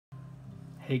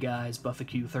Hey guys,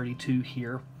 Buffaque 32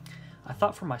 here. I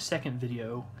thought for my second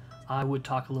video I would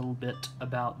talk a little bit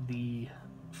about the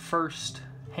first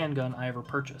handgun I ever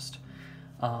purchased.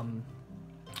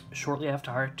 Shortly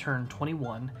after I turned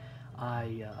 21,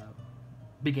 I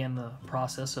began the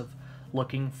process of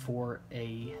looking for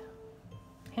a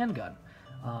handgun.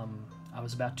 I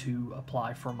was about to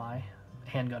apply for my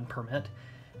handgun permit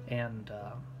and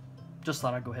just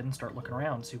thought I'd go ahead and start looking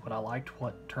around, see what I liked,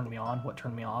 what turned me on, what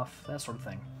turned me off, that sort of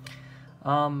thing.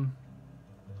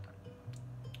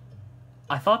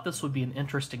 I thought this would be an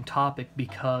interesting topic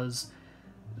because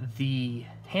the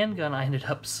handgun I ended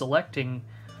up selecting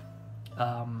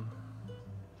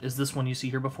is this one you see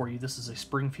here before you. This is a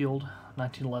Springfield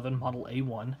 1911 model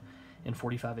A1 in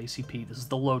 45 ACP. This is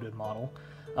the loaded model.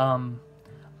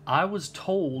 I was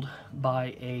told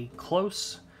by a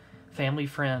close family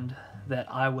friend that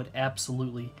I would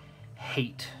absolutely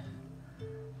hate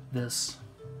this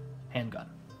handgun.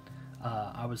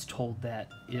 I was told that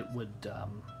it would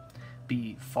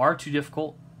be far too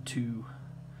difficult to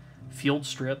field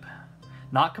strip,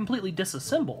 not completely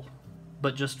disassemble,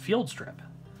 but just field strip.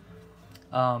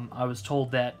 I was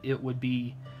told that it would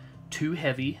be too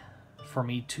heavy for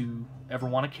me to ever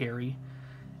want to carry,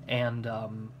 and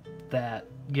that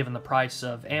given the price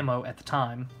of ammo at the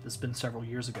time, this has been several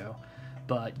years ago,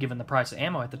 but given the price of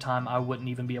ammo at the time, I wouldn't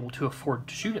even be able to afford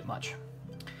to shoot it much.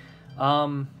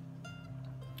 The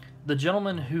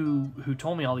gentleman who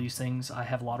told me all these things, I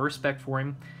have a lot of respect for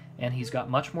him, and he's got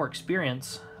much more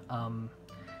experience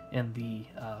in the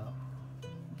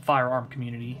firearm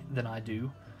community than I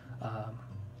do.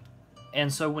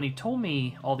 And so when he told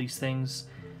me all these things,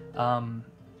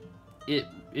 it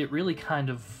really kind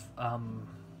of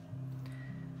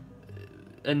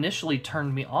initially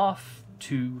turned me off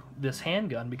to this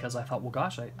handgun, because I thought, well,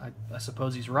 gosh, I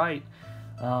suppose he's right.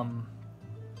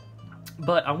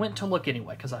 But I went to look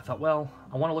anyway, because I thought, well,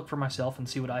 I want to look for myself and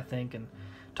see what I think and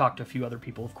talk to a few other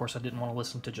people. Of course, I didn't want to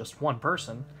listen to just one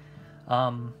person.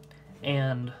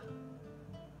 And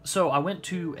so I went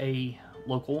to a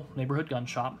local neighborhood gun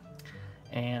shop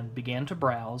and began to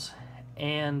browse,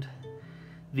 and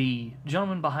the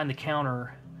gentleman behind the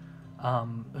counter,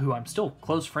 who I'm still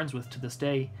close friends with to this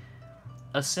day,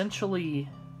 essentially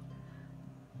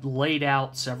laid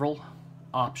out several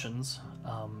options,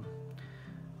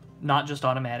 not just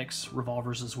automatics,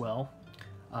 revolvers as well,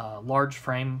 large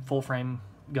frame, full frame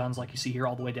guns like you see here,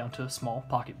 all the way down to small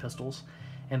pocket pistols,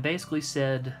 and basically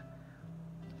said,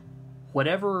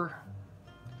 whatever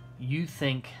you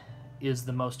think is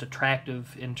the most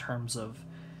attractive in terms of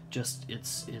just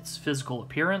its physical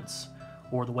appearance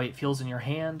or the way it feels in your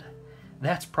hand,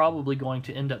 that's probably going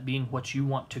to end up being what you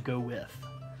want to go with.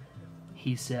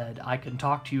 He said, I can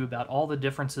talk to you about all the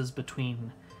differences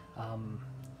between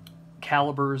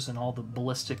calibers and all the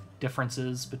ballistic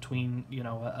differences between, you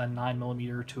know, a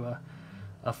 9mm to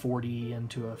a 40 and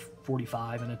to a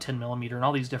 45 and a 10mm and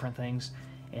all these different things.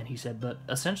 And he said, but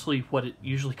essentially what it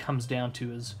usually comes down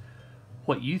to is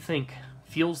what you think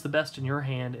feels the best in your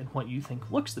hand and what you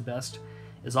think looks the best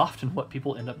is often what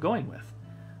people end up going with.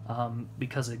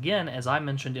 Because again, as I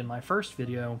mentioned in my first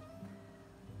video,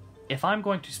 if I'm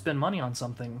going to spend money on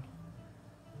something,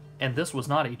 and this was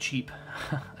not a cheap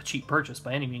purchase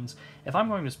by any means, if I'm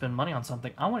going to spend money on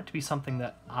something, I want it to be something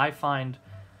that I find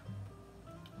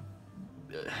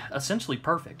essentially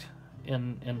perfect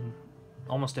in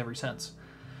almost every sense.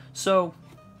 So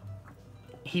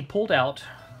he pulled out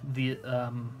the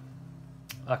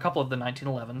a couple of the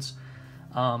 1911s,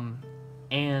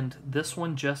 and this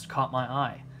one just caught my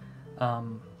eye.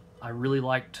 I really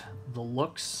liked the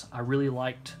looks. I really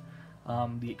liked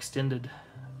the extended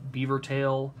beaver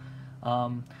tail.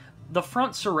 The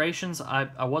front serrations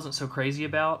I wasn't so crazy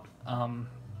about,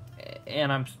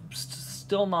 and I'm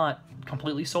still not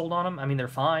completely sold on them. I mean, they're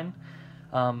fine.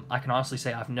 I can honestly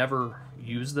say I've never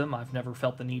used them. I've never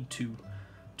felt the need to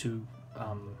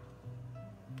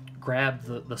grab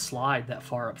the slide that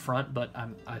far up front, but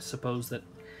I suppose that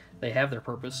they have their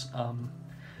purpose.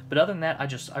 But other than that,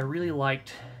 I really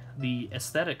liked the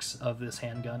aesthetics of this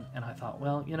handgun, and I thought,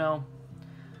 well, you know,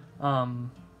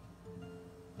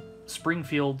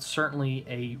 Springfield, certainly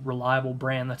a reliable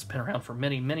brand that's been around for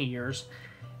many, many years.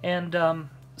 And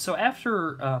so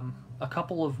after a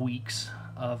couple of weeks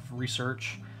of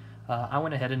research, I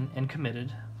went ahead and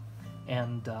committed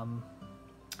and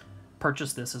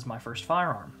purchased this as my first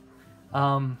firearm.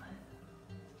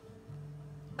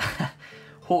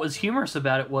 What was humorous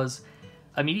about it was,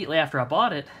 immediately after I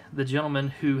bought it, the gentleman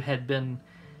who had been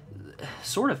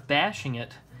sort of bashing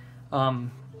it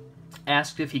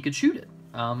asked if he could shoot it.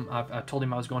 I told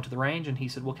him I was going to the range, and he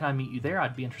said, well, can I meet you there?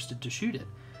 I'd be interested to shoot it.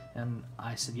 And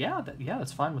I said, yeah,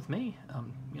 that's fine with me.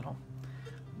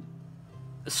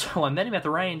 So I met him at the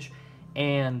range,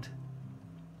 and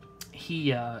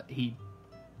he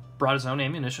brought his own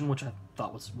ammunition, which I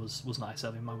thought was nice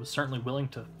of him. I was certainly willing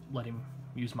to let him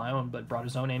use my own, but brought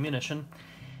his own ammunition.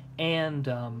 And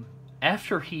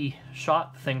after he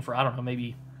shot the thing for,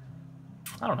 maybe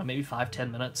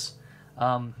 5-10 minutes,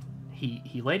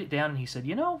 he laid it down and he said,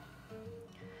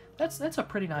 that's a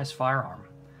pretty nice firearm.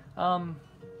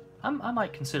 I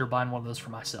might consider buying one of those for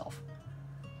myself.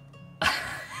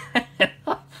 And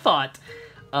I thought,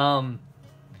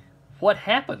 what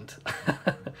happened?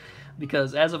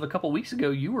 Because as of a couple weeks ago,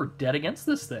 you were dead against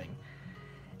this thing.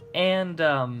 And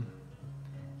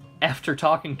after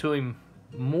talking to him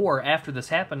more after this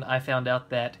happened, I found out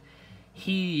that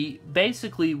he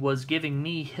basically was giving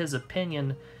me his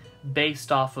opinion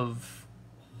based off of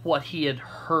what he had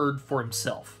heard for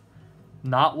himself,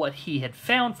 not what he had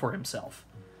found for himself.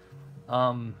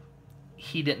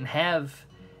 He didn't have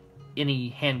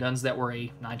any handguns that were a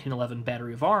 1911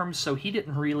 battery of arms, so he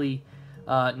didn't really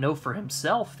know for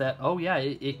himself that, oh yeah,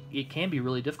 it can be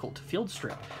really difficult to field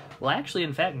strip. Well, actually,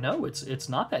 in fact, no, it's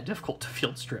not that difficult to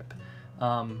field strip.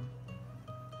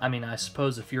 I mean, I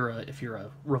suppose if you're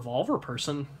a revolver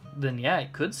person, then yeah,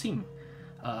 it could seem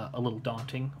a little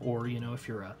daunting. Or if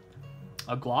you're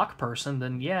a Glock person,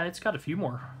 then yeah, it's got a few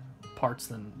more parts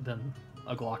than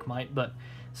a Glock might, but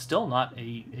still not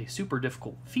a super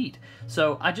difficult feat.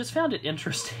 So I just found it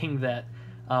interesting that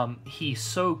he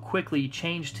so quickly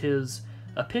changed his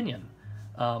opinion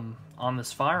on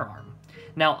this firearm.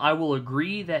 Now, I will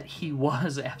agree that he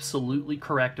was absolutely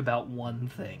correct about one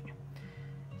thing: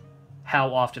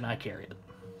 how often I carry it.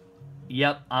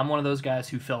 Yep, I'm one of those guys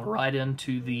who fell right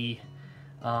into the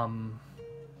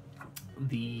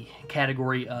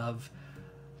category of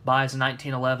buys a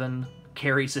 1911,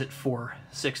 carries it for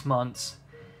 6 months,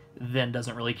 then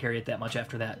doesn't really carry it that much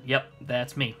after that. Yep,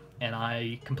 that's me, and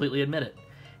I completely admit it.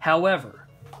 However,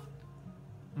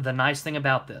 the nice thing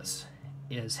about this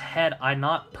is, had I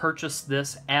not purchased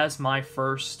this as my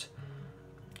first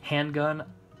handgun,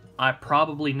 I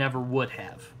probably never would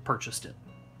have purchased it,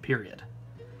 period.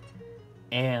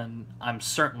 And I'm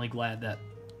certainly glad that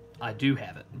I do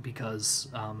have it, because,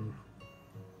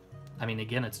 I mean,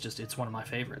 again, it's one of my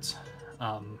favorites.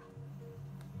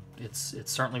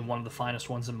 It's certainly one of the finest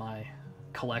ones in my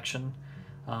collection.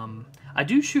 I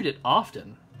do shoot it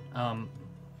often.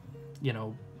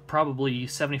 Probably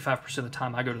 75% of the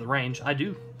time I go to the range, I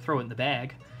do throw it in the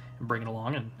bag and bring it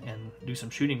along and do some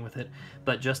shooting with it.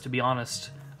 But just to be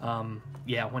honest,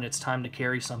 yeah, when it's time to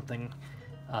carry something,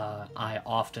 I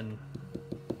often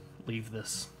leave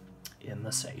this in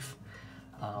the safe.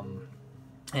 And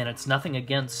it's nothing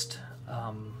against,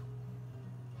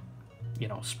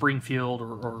 Springfield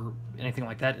or anything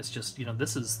like that. It's just,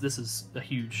 this is a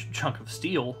huge chunk of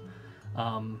steel,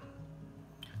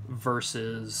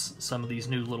 versus some of these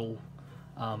new little,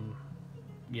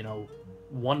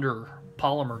 wonder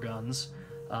polymer guns,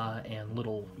 and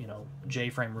little,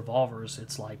 J-frame revolvers.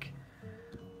 It's like,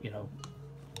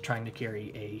 trying to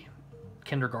carry a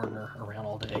kindergartner around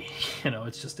all day.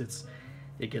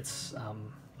 It gets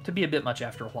to be a bit much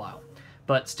after a while.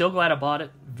 But still glad I bought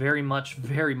it. Very much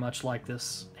like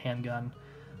this handgun.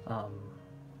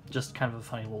 Just kind of a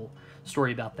funny little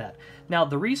story about that. Now,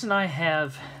 the reason I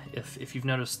have, if you've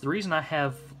noticed, the reason I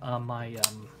have my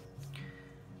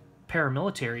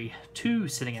Paramilitary 2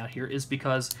 sitting out here is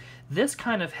because this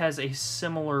kind of has a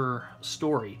similar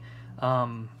story.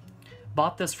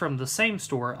 Bought this from the same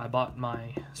store I bought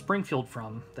my Springfield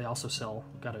from. They also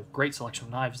got a great selection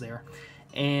of knives there.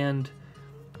 And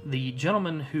the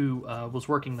gentleman who was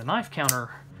working the knife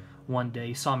counter one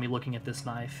day saw me looking at this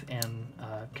knife and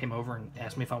came over and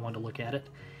asked me if I wanted to look at it.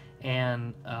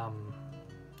 And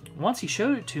once he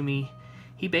showed it to me,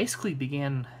 he basically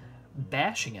began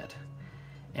bashing it.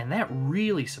 And that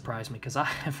really surprised me, because I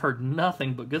have heard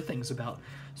nothing but good things about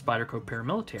Spyderco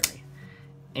Paramilitary.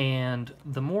 And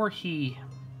the more he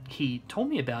told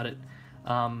me about it,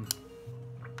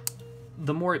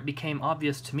 the more it became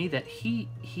obvious to me that he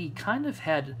kind of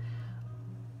had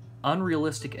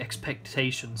unrealistic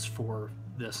expectations for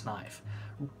this knife.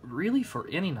 Really, for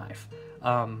any knife.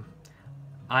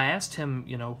 I asked him,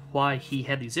 why he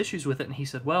had these issues with it, and he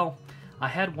said, well, I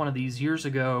had one of these years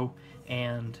ago,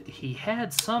 and he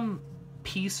had some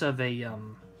piece of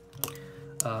an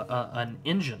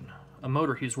engine, a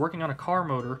motor. He was working on a car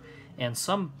motor, and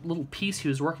some little piece he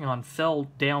was working on fell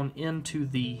down into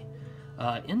the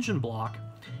engine block,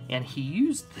 and he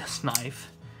used this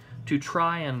knife to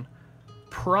try and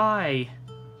pry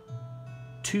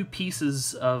two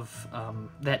pieces of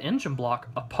that engine block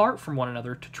apart from one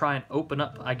another to try and open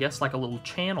up, I guess, like a little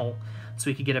channel so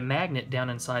he could get a magnet down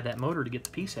inside that motor to get the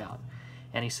piece out.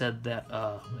 And he said that,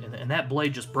 and that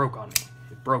blade just broke on me.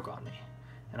 It broke on me.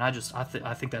 And I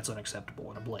think that's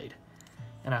unacceptable in a blade.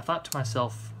 And I thought to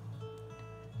myself,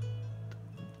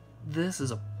 this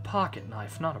is a pocket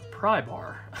knife, not a pry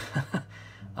bar.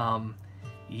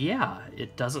 Yeah,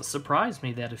 it doesn't surprise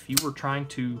me that if you were trying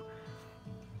to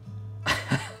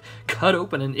cut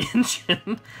open an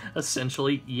engine,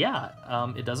 essentially,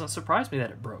 yeah, it doesn't surprise me that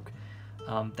it broke.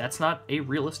 That's not a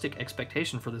realistic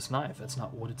expectation for this knife. That's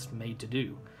not what it's made to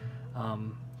do.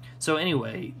 So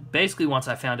anyway, basically once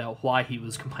I found out why he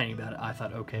was complaining about it, I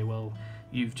thought, okay, well,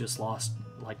 you've just lost,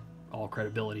 like, all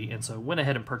credibility, and so went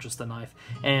ahead and purchased the knife.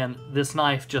 And this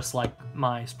knife, just like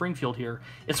my Springfield here,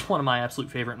 it's one of my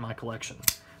absolute favorite in my collection.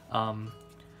 I mean,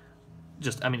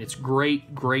 it's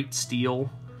great steel.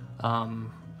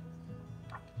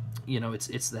 You know,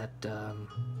 it's that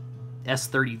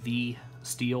S30V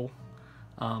steel.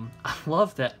 I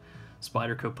love that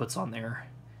Spyderco puts on there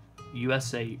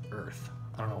USA Earth.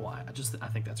 I don't know why. I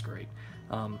think that's great.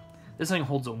 This thing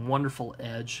holds a wonderful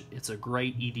edge. It's a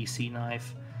great EDC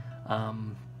knife.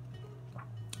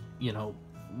 You know,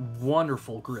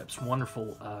 wonderful grips,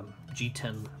 wonderful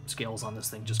G10 scales on this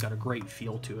thing. Just got a great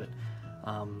feel to it.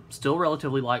 Still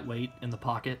relatively lightweight in the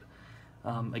pocket.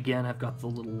 Again, I've got the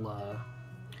little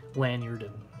lanyard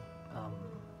and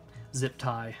zip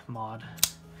tie mod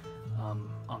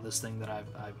on this thing that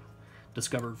I've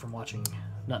discovered from watching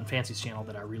Nut and Fancy's channel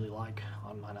that I really like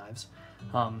on my knives.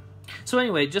 So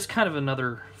anyway, just kind of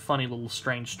another funny little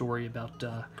strange story about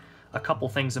a couple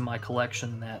things in my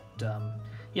collection that,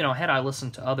 you know, had I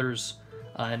listened to others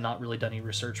and not really done any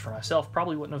research for myself,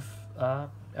 probably wouldn't have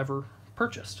ever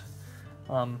purchased.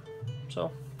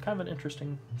 So, kind of an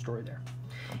interesting story there.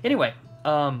 Anyway,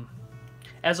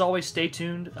 as always, stay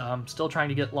tuned. I'm still trying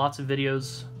to get lots of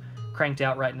videos cranked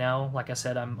out right now. Like I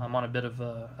said, I'm on a bit of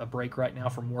a break right now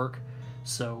from work,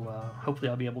 so hopefully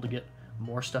I'll be able to get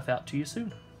more stuff out to you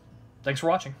soon. Thanks for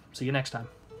watching. See you next time.